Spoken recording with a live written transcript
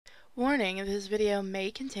Warning, this video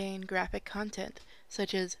may contain graphic content,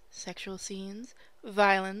 such as sexual scenes,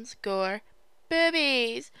 violence, gore,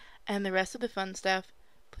 boobies, and the rest of the fun stuff.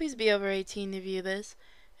 Please be over 18 to view this,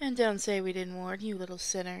 and don't say we didn't warn you, little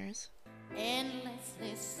sinners.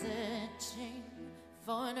 Endlessly searching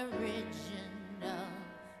for an original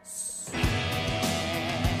sin.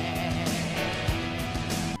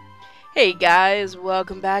 Hey guys,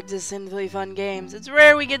 welcome back to Sinfully Fun Games. It's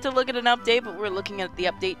rare we get to look at an update, but we're looking at the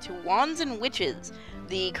update to Wands and Witches.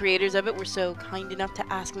 The creators of it were so kind enough to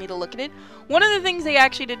ask me to look at it. One of the things they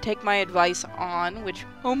actually did take my advice on, which,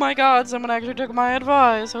 oh my god, someone actually took my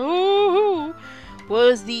advice, ooh,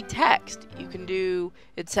 was the text. You can do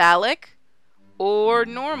italic or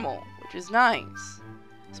normal, which is nice.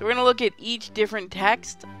 So we're going to look at each different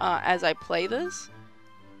text as I play this,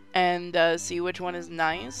 and see which one is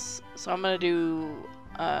nice. So I'm going to do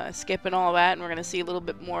skip and all that, and we're going to see a little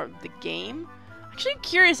bit more of the game. Actually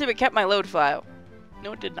curious if it kept my load file.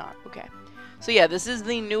 No, it did not. Okay. So yeah, this is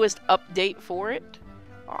the newest update for it.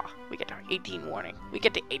 Ah, oh, we get to 18 warning. We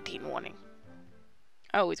get to 18 warning.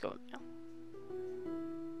 Oh, he's going. No.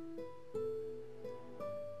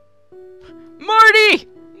 Marty!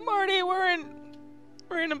 Marty, we're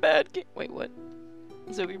in a bad game. Wait, what?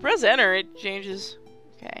 So if you press enter, it changes.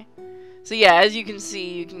 Okay. So yeah, as you can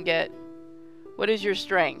see, you can get... What is your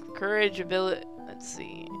strength? Courage, ability... Let's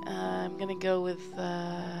see. I'm gonna go with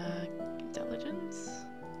intelligence.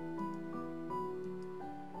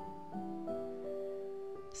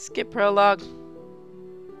 Skip prologue.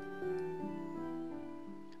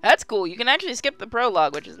 That's cool. You can actually skip the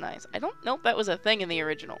prologue, which is nice. I don't know if that was a thing in the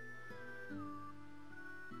original.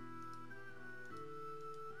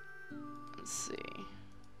 Let's see.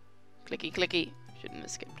 Clicky, clicky. Shouldn't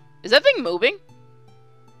have skipped. Is that thing moving?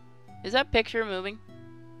 Is that picture moving?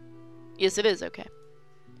 Yes, it is. Okay.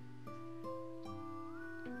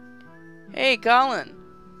 Hey, Colin.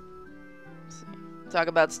 Let's see. Talk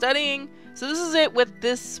about studying. So this is it with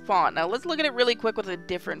this font. Now let's look at it really quick with a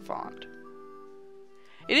different font.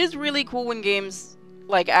 It is really cool when games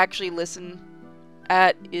like actually listen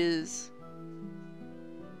at is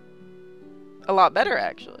a lot better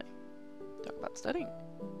actually. Talk about studying.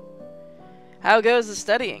 How goes the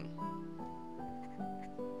studying?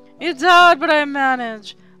 It's hard, but I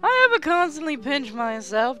manage. I have to constantly pinch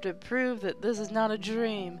myself to prove that this is not a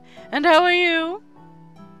dream. And how are you?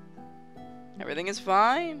 Everything is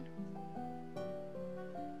fine.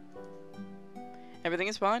 Everything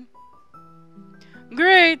is fine.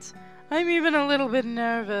 Great! I'm even a little bit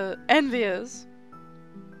envious.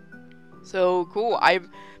 So cool.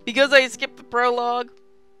 Because I skipped the prologue,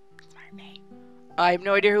 I have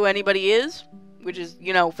no idea who anybody is, which is,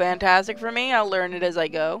 you know, fantastic for me. I'll learn it as I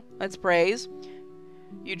go. That's praise.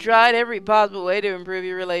 You tried every possible way to improve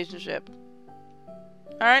your relationship.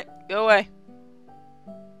 Alright, go away.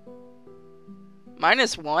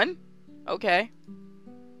 -1? Okay.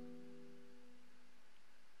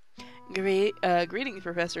 Greetings,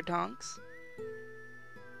 Professor Tonks.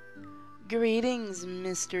 Greetings,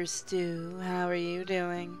 Mr. Stew. How are you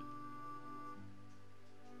doing?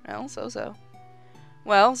 Well, so-so.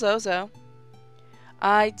 Well, so-so.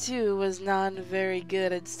 I, too, was not very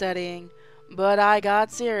good at studying, but I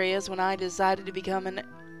got serious when I decided to become an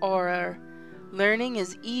orar. Learning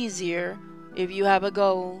is easier if you have a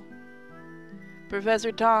goal.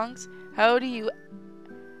 Professor Tonks, how do you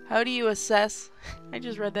assess... I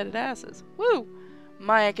just read that it asses. Woo!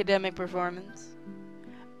 My academic performance.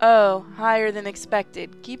 Oh, higher than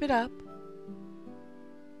expected. Keep it up.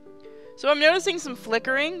 So I'm noticing some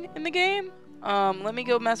flickering in the game. Let me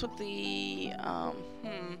go mess with the, I'm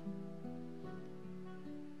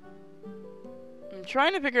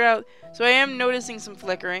trying to figure out, so I am noticing some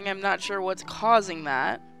flickering. I'm not sure what's causing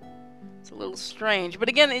that. It's a little strange. But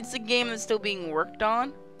again, it's a game that's still being worked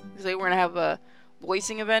on. Because we're going to have a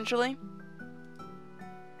voicing eventually.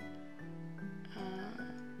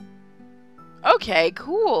 Okay,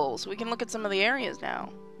 cool. So we can look at some of the areas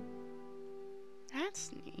now.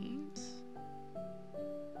 That's neat.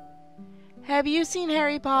 Have you seen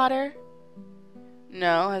Harry Potter?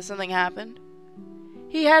 No, has something happened?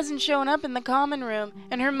 He hasn't shown up in the common room,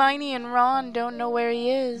 and Hermione and Ron don't know where he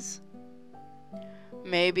is.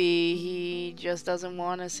 Maybe he just doesn't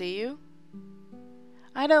want to see you?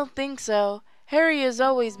 I don't think so. Harry has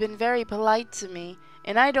always been very polite to me,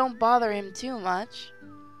 and I don't bother him too much.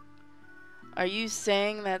 Are you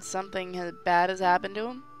saying that something bad has happened to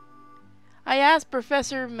him? I asked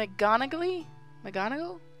Professor McGonagall?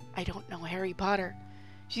 I don't know Harry Potter.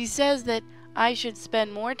 She says that I should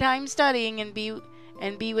spend more time studying and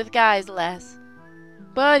be with guys less.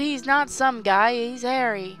 But he's not some guy, he's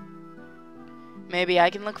Harry. Maybe I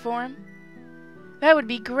can look for him? That would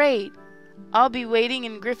be great. I'll be waiting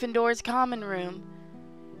in Gryffindor's common room.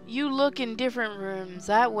 You look in different rooms.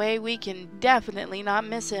 That way we can definitely not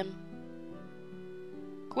miss him.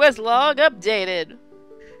 Quest log updated.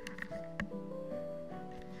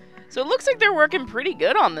 So it looks like they're working pretty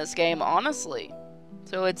good on this game, honestly.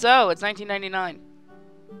 So it's 1999.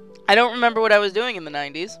 I don't remember what I was doing in the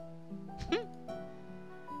 90s.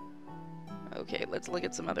 Okay, let's look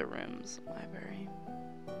at some other rooms. Library.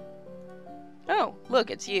 Oh,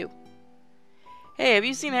 look, it's you. Hey, have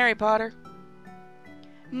you seen Harry Potter?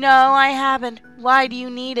 No, I haven't. Why do you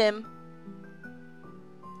need him?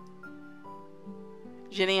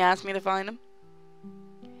 Ginny asked me to find him.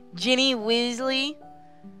 Ginny Weasley?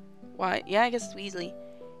 Why? Yeah, I guess it's Weasley.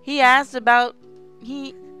 He asks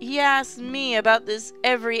me about this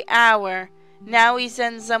every hour. Now he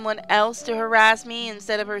sends someone else to harass me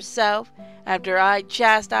instead of herself after I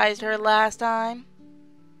chastised her last time.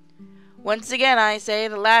 Once again, I say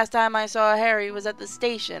the last time I saw Harry was at the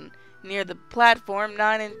station near the platform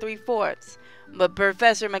 9 3/4. But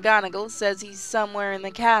Professor McGonagall says he's somewhere in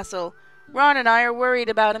the castle. Ron and I are worried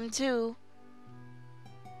about him too.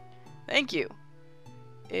 Thank you.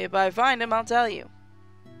 If I find him, I'll tell you.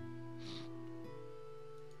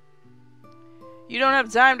 You don't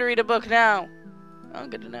have time to read a book now. Oh,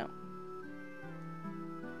 good to know.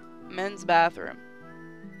 Men's bathroom.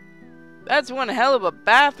 That's one hell of a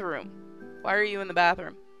bathroom. Why are you in the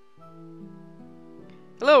bathroom?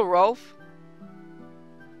 Hello, Rolf.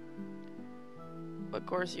 What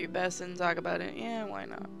course are you best in? Talk about it. Yeah, why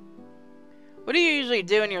not? What do you usually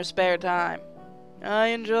do in your spare time? I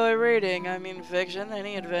enjoy reading. I mean fiction,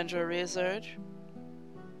 any adventure research.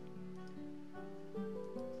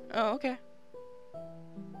 Oh, okay.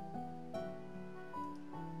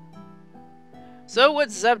 So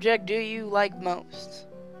what subject do you like most?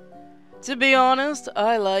 To be honest,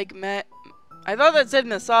 I like I thought that said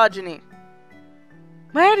misogyny.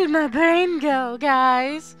 Where did my brain go,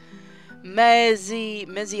 guys?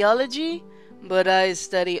 Mesiology? But I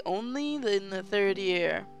study only in the third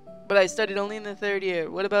year.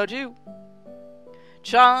 What about you?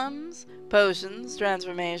 Charms, potions,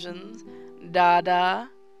 transformations, dada,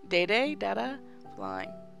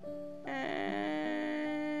 flying.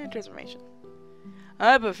 Transformation.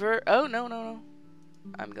 I prefer... Oh, no.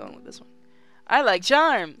 I'm going with this one. I like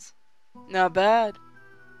charms. Not bad.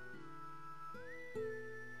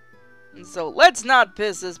 And so let's not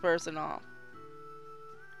piss this person off.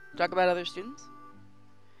 Talk about other students.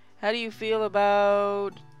 How do you feel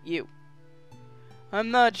about you?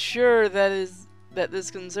 I'm not sure that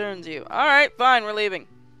this concerns you. Alright, fine, we're leaving.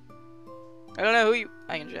 I don't know who you...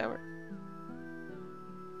 I can shower.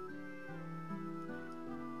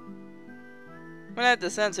 I'm gonna have to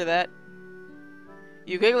censor that.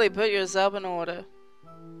 You quickly put yourself in order.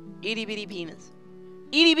 Itty bitty penis.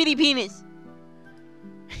 Itty bitty penis!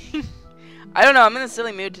 I don't know, I'm in a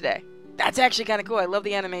silly mood today. That's actually kind of cool. I love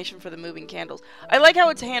the animation for the moving candles. I like how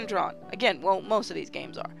it's hand-drawn. Again, well, most of these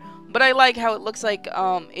games are. But I like how it looks like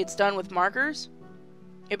it's done with markers.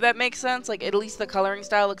 If that makes sense. Like, at least the coloring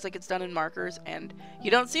style looks like it's done in markers. And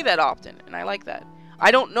you don't see that often. And I like that.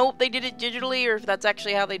 I don't know if they did it digitally or if that's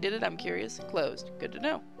actually how they did it. I'm curious. Closed. Good to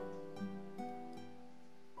know.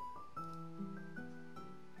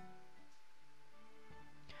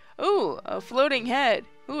 Ooh, a floating head.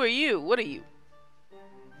 Who are you? What are you?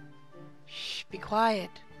 Shh, be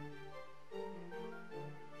quiet.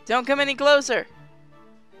 Don't come any closer.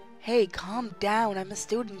 Hey, calm down. I'm a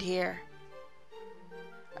student here.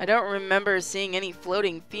 I don't remember seeing any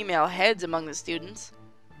floating female heads among the students.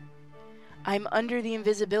 I'm under the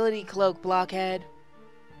invisibility cloak, blockhead.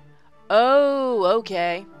 Oh,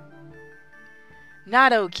 okay.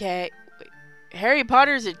 Not okay. Wait, Harry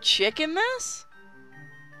Potter's a chick in this?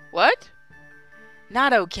 What?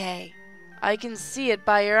 Not okay. I can see it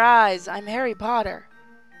by your eyes. I'm Harry Potter.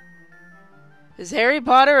 Is Harry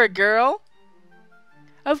Potter a girl?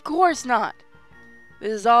 Of course not.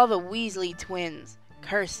 This is all the Weasley twins.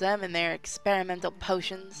 Curse them and their experimental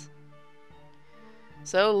potions.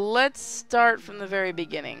 So let's start from the very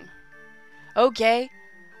beginning. Okay,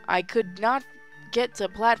 I could not get to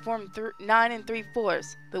platform 9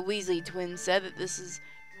 3/4. The Weasley twins said that this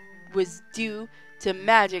was due to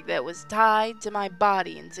magic that was tied to my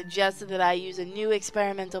body and suggested that I use a new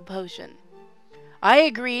experimental potion. I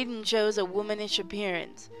agreed and chose a womanish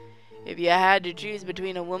appearance. If you had to choose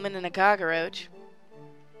between a woman and a cockroach,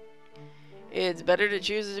 it's better to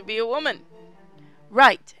choose to be a woman.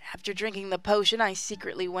 Right. After drinking the potion, I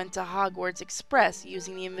secretly went to Hogwarts Express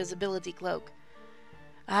using the invisibility cloak.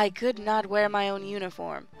 I could not wear my own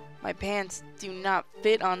uniform. My pants do not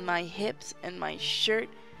fit on my hips, and my shirt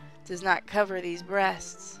does not cover these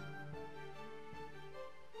breasts.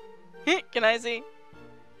 Can I see?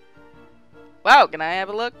 Wow, can I have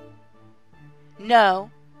a look? No,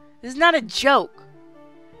 this is not a joke.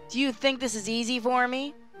 Do you think this is easy for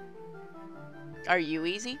me? Are you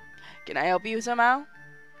easy? Can I help you somehow?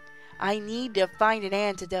 I need to find an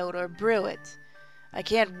antidote or brew it. I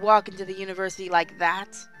can't walk into the university like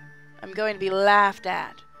that. I'm going to be laughed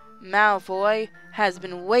at. Malfoy has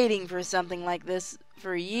been waiting for something like this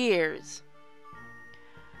for years.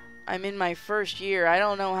 I'm in my first year. I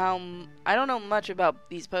don't know much about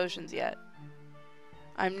these potions yet.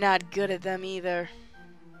 I'm not good at them either.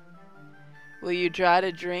 Will you try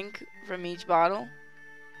to drink from each bottle?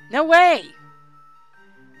 No way!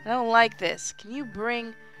 I don't like this. Can you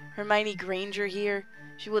bring Hermione Granger here?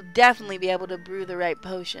 She will definitely be able to brew the right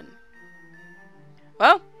potion.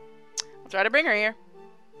 Well, I'll try to bring her here.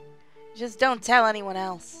 Just don't tell anyone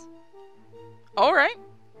else. Alright.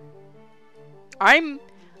 I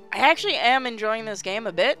actually am enjoying this game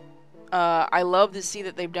a bit. I love to see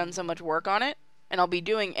that they've done so much work on it. And I'll be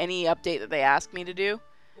doing any update that they ask me to do.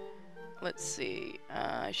 Let's see.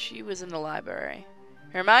 She was in the library.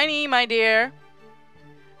 Hermione, my dear.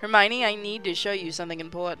 Hermione, I need to show you something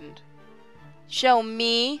important. Show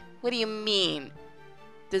me? What do you mean?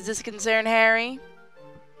 Does this concern Harry?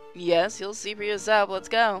 Yes, you'll see for yourself. Let's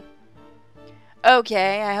go.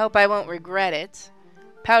 Okay, I hope I won't regret it.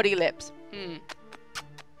 Pouty lips.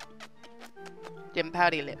 Dim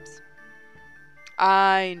pouty lips.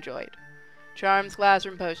 I enjoyed. Charms,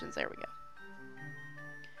 classroom, potions. There we go.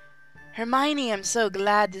 Hermione, I'm so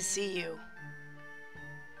glad to see you.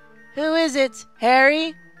 Who is it?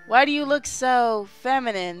 Harry? Why do you look so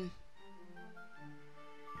feminine?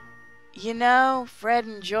 You know, Fred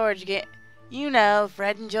and George gave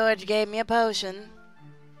me a potion.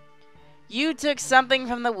 You took something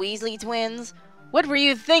from the Weasley twins? What were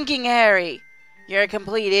you thinking, Harry? You're a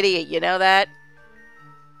complete idiot, you know that?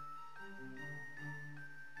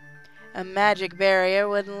 A magic barrier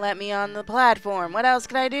wouldn't let me on the platform. What else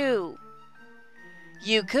could I do?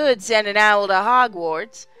 You could send an owl to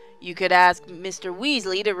Hogwarts. You could ask Mr.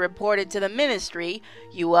 Weasley to report it to the Ministry.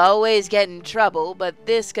 You always get in trouble, but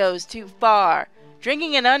this goes too far.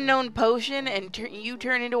 Drinking an unknown potion and you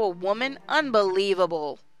turn into a woman?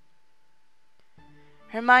 Unbelievable.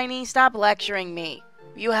 Hermione, stop lecturing me.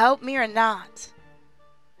 Will you help me or not?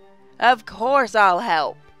 Of course I'll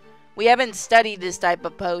help. We haven't studied this type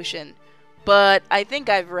of potion, but I think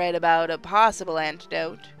I've read about a possible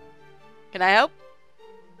antidote. Can I help?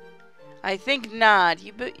 I think not,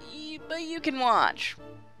 but you can watch.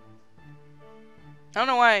 I don't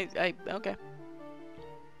know why okay.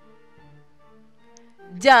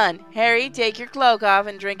 Done. Harry, take your cloak off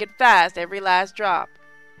and drink it fast, every last drop.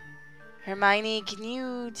 Hermione, can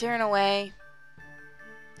you turn away?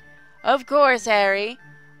 Of course, Harry.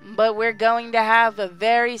 But we're going to have a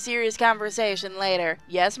very serious conversation later.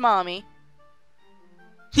 Yes, Mommy.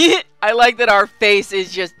 I like that our face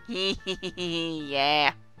is just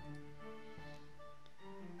yeah.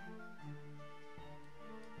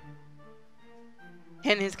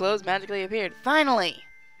 And his clothes magically appeared. Finally!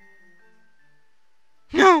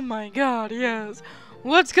 Oh my god, yes.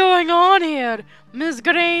 What's going on here? Miss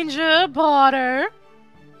Granger, Potter?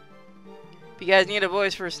 If you guys need a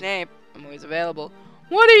voice for Snape, I'm always available.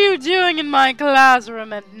 What are you doing in my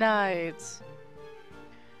classroom at night?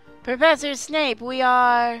 Professor Snape, we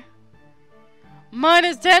are...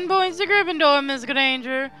 Minus 10 points to Gryffindor, Miss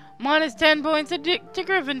Granger. Minus 10 points to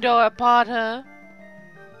Gryffindor, Potter.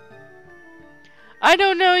 I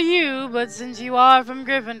don't know you, but since you are from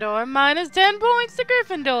Gryffindor, minus 10 points to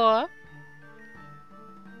Gryffindor.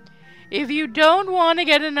 If you don't want to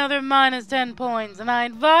get another minus 10 points, then I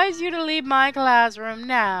advise you to leave my classroom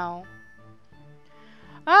now.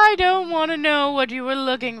 I don't want to know what you were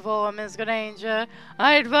looking for, Miss Granger.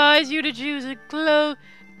 I advise you to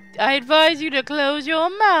close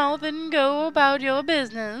your mouth and go about your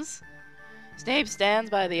business. Snape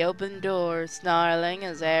stands by the open door, snarling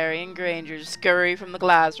as Harry and Granger scurry from the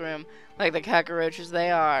classroom like the cockroaches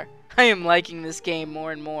they are. I am liking this game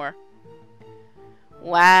more and more.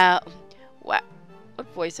 Wow. What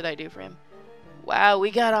voice did I do for him? Wow,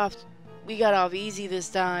 we got off easy this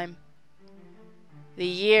time. The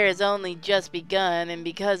year has only just begun, and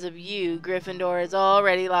because of you, Gryffindor has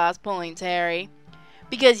already lost points, Harry.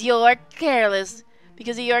 Because of your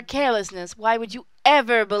carelessness, why would you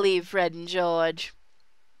ever believe Fred and George?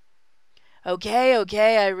 Okay,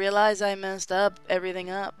 I realize I messed everything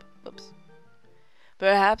up. Oops.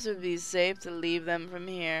 Perhaps it would be safe to leave them from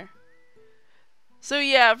here. So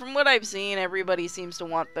yeah, from what I've seen, everybody seems to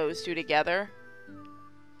want those two together.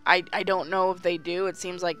 I don't know if they do. It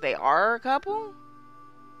seems like they are a couple.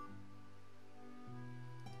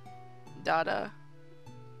 Dada.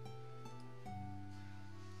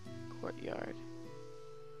 Courtyard.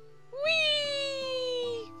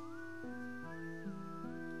 Whee!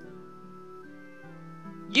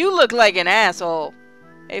 You look like an asshole.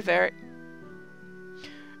 Hey, ferret.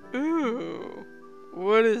 Ooh.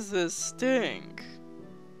 What is this stink?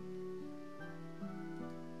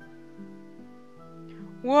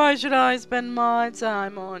 Why should I spend my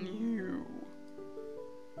time on you?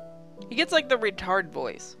 He gets like the retard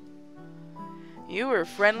voice. You were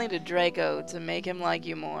friendly to Draco to make him like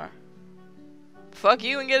you more. Fuck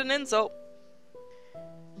you and get an insult.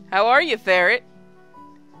 How are you, ferret?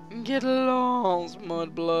 Get lost,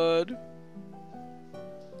 mudblood.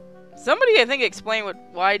 Somebody, I think, explain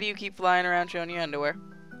why do you keep flying around showing your underwear?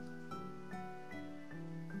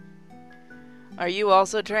 Are you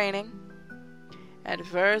also training? At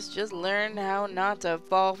first, just learn how not to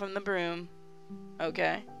fall from the broom.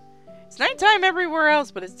 Okay. It's nighttime everywhere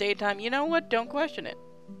else, but it's daytime. You know what? Don't question it.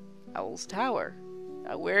 Owl's Tower.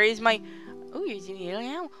 Where is my... Oh, you see the little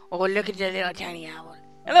owl? Oh, look at the little tiny owl.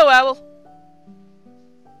 Hello, owl.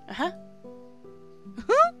 Uh-huh.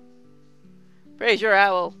 Praise your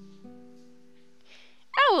owl.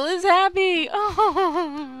 Owl is happy.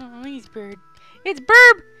 Oh, he's bird. It's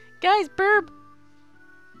Burb. Guys, Burb.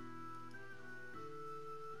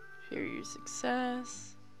 Share your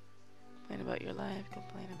success. Complain about your life.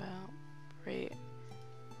 Complain about... Pray.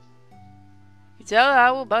 You tell the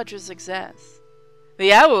owl about your success.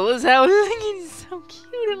 The owl is howling. It's so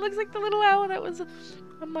cute. It looks like the little owl that was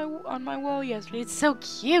on my wall yesterday. It's so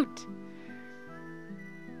cute.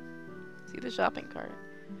 See the shopping cart.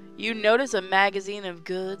 You notice a magazine of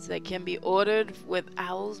goods that can be ordered with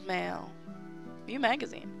Owl's mail. View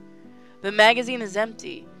magazine. The magazine is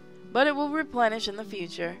empty, but it will replenish in the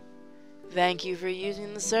future. Thank you for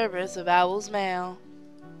using the service of Owl's mail.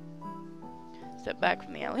 Step back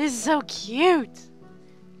from the owl. It's so cute.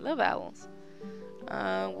 Love owls.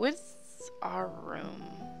 What's our room?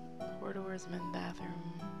 Corridors, men's bathroom.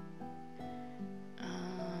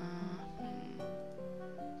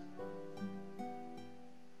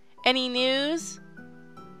 Any news?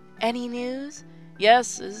 Any news?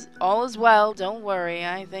 Yes, all is well. Don't worry.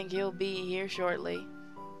 I think he'll be here shortly.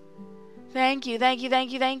 Thank you, thank you,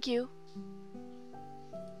 thank you, thank you.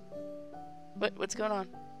 What's going on?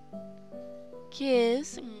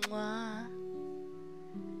 Kiss. Mwah.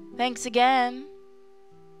 Thanks again.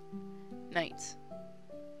 Night.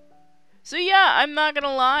 So yeah, I'm not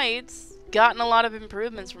gonna lie, it's gotten a lot of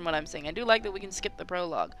improvements from what I'm seeing. I do like that we can skip the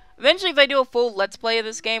prologue. Eventually, if I do a full Let's Play of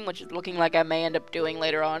this game, which is looking like I may end up doing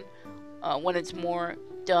later on, when it's more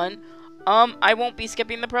done, I won't be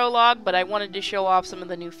skipping the prologue, but I wanted to show off some of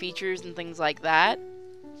the new features and things like that.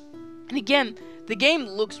 And again, the game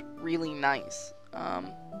looks really nice.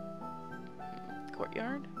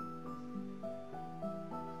 Courtyard?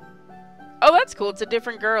 Oh, that's cool. It's a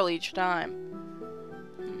different girl each time.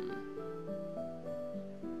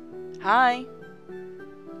 Hi.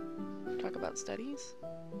 Talk about studies?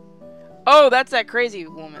 Oh, that's that crazy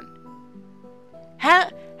woman.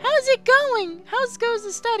 How's it going? How's goes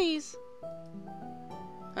the studies?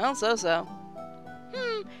 Well, so-so.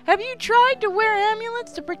 Have you tried to wear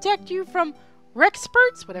amulets to protect you from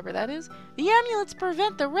Rexperts? Whatever that is. The amulets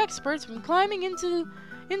prevent the Rexperts from climbing into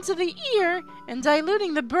the ear and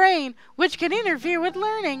diluting the brain, which can interfere with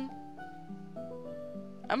learning.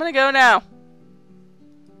 I'm gonna go now.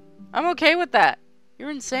 I'm okay with that.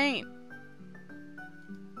 You're insane.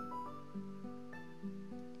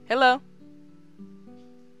 Hello.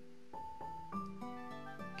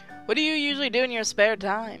 What do you usually do in your spare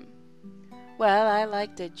time? Well, I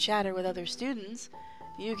like to chatter with other students.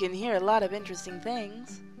 You can hear a lot of interesting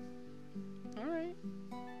things. Alright.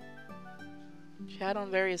 Chat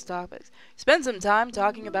on various topics. Spend some time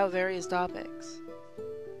talking about various topics.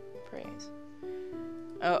 Praise.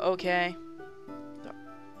 Oh, okay.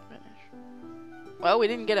 Well, we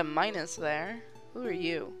didn't get a minus there. Who are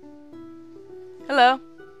you? Hello.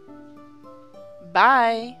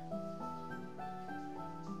 Bye.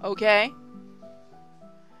 Okay.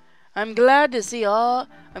 I'm glad to see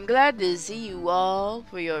you all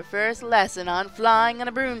for your first lesson on flying on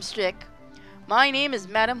a broomstick. My name is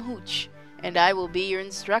Madam Hooch, and I will be your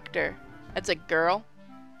instructor. That's a girl.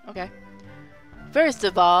 Okay. First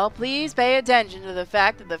of all, please pay attention to the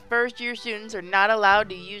fact that the first-year students are not allowed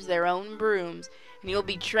to use their own brooms, and you'll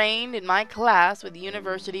be trained in my class with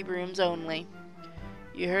university brooms only.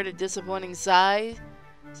 You heard a disappointing sigh?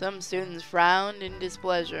 Some students frowned in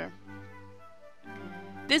displeasure.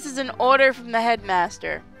 This is an order from the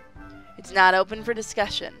headmaster. It's not open for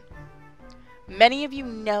discussion. Many of you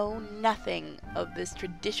know nothing of this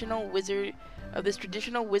traditional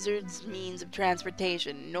wizard's means of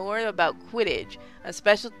transportation, nor about Quidditch, a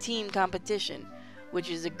special team competition, which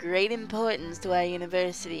is of great importance to our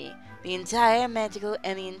university. The entire magical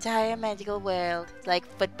world is like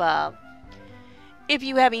football. If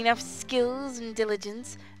you have enough skills and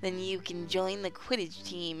diligence, then you can join the Quidditch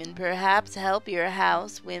team and perhaps help your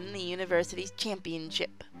house win the university's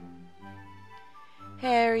championship.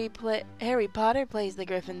 Harry Potter plays the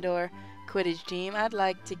Gryffindor Quidditch team. I'd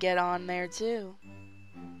like to get on there too.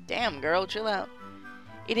 Damn, girl, chill out.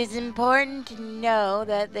 It is important to know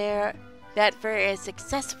that for a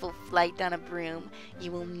successful flight on a broom,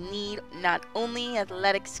 you will need not only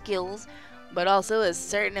athletic skills, but also a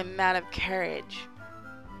certain amount of courage.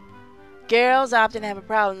 Girls often have a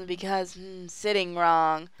problem because sitting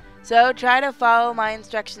wrong, so try to follow my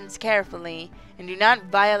instructions carefully and do not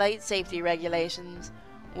violate safety regulations.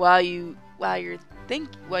 While you are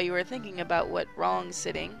thinking about what wrong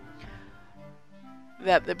sitting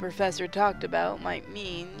that the professor talked about might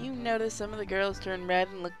mean, you notice some of the girls turn red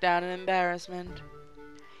and look down in embarrassment.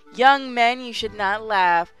 Young men, you should not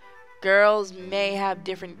laugh. Girls may have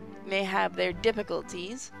their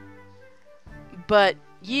difficulties, but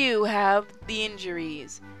you have the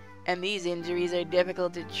injuries, and these injuries are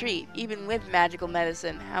difficult to treat, even with magical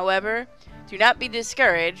medicine. However, do not be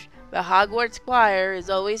discouraged. The Hogwarts choir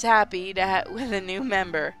is always happy with a new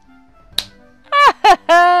member.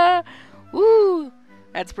 Woo!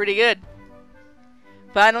 That's pretty good.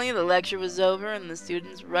 Finally, the lecture was over and the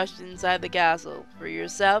students rushed inside the castle. For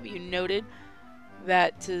yourself, you noted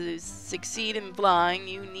that to succeed in flying,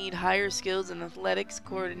 you need higher skills in athletics,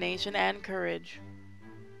 coordination, and courage.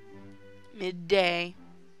 Midday.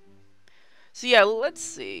 So yeah, let's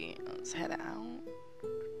see. Let's head out.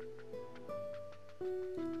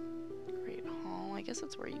 Great Hall. I guess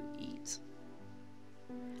that's where you eat.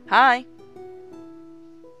 Hi.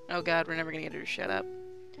 Oh god, we're never gonna get her to shut up.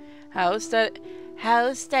 How's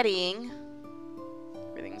studying?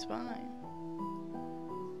 Everything's fine.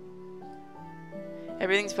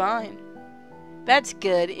 Everything's fine. That's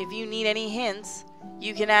good. If you need any hints,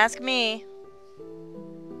 you can ask me.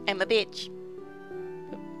 I'm a bitch.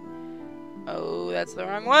 Oh, that's the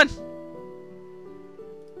wrong one.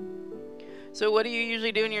 So what do you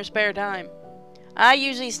usually do in your spare time? I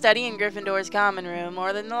usually study in Gryffindor's common room or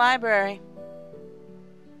in the library.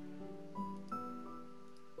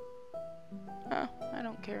 Oh, I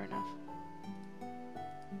don't care enough.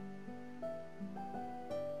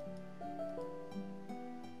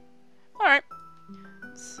 Alright.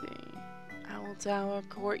 Let's see. Owl Tower,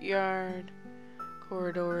 Courtyard,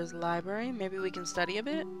 Corridors, Library. Maybe we can study a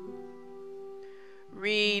bit.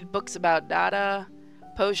 Read books about data.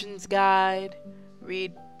 Potions Guide.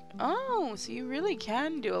 Read... Oh, so you really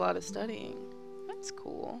can do a lot of studying. That's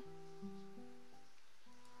cool.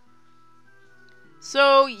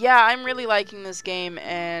 So, yeah, I'm really liking this game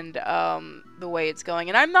and the way it's going.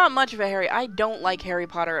 And I'm not much of a I don't like Harry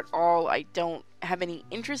Potter at all. I don't have any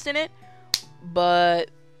interest in it.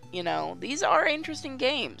 But, you know, these are interesting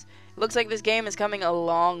games. It looks like this game is coming a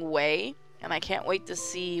long way. And I can't wait to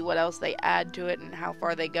see what else they add to it and how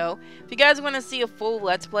far they go. If you guys want to see a full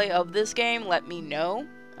Let's Play of this game, let me know.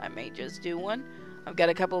 I may just do one. I've got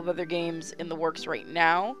a couple of other games in the works right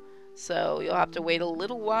now. So you'll have to wait a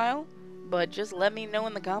little while. But just let me know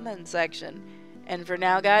in the comments section. And for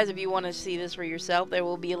now, guys, if you want to see this for yourself, there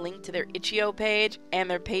will be a link to their Itch.io page and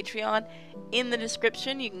their Patreon in the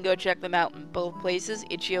description. You can go check them out in both places.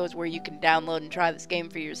 Itch.io is where you can download and try this game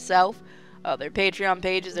for yourself. Their Patreon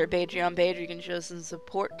page is their Patreon page. You can show some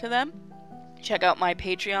support to them. Check out my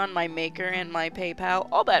Patreon, my Maker, and my PayPal.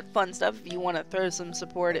 All that fun stuff if you want to throw some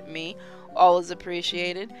support at me. All is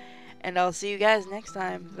appreciated. And I'll see you guys next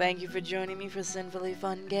time. Thank you for joining me for Sinfully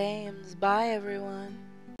Fun Games. Bye, everyone.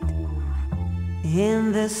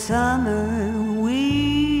 In the summer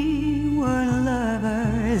we were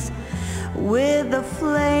lovers. With a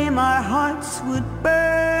flame our hearts would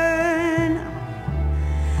burn.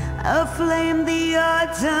 A flame the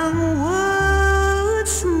autumn would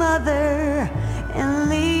smother and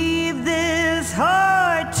leave this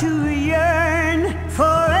heart to yearn.